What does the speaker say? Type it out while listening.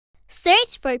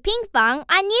search for Pinkfong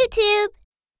on YouTube.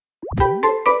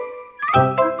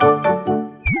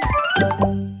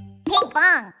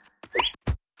 Pinkfong.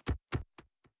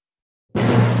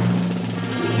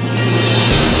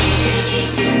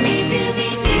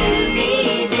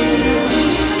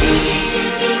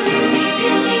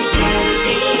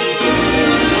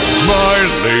 My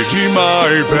lady, my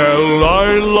Belle,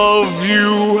 I love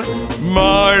you.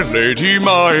 My lady,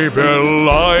 my Belle,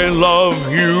 I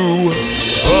love you.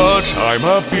 But I'm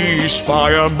a beast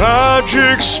by a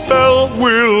magic spell.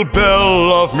 Will Belle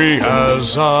love me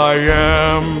as I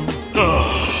am?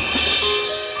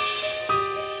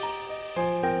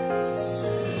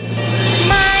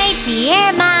 My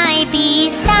dear, my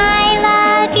beast, I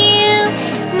love you.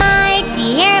 My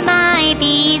dear, my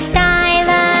beast, I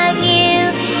love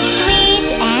you.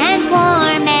 Sweet and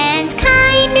warm and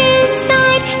kind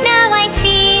inside. Now I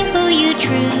see who you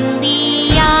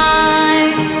truly are.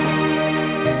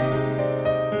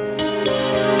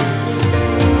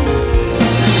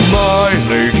 My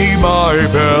lady, my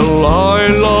Belle, I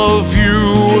love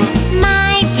you.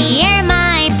 My dear,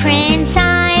 my prince,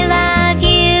 I love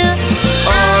you.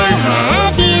 I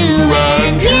have you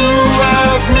and you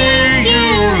have me. You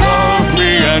love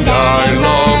me and I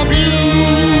love you.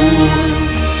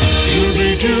 Dooby,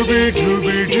 dooby,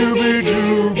 dooby, dooby,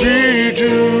 dooby,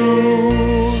 doo.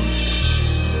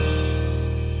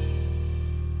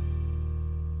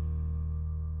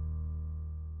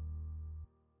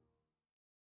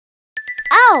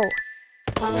 Oh!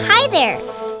 Hi there!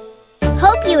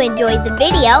 Hope you enjoyed the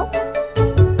video.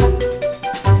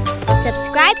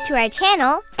 Subscribe to our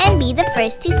channel and be the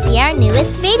first to see our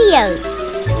newest videos.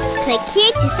 Click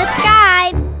here to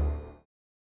subscribe.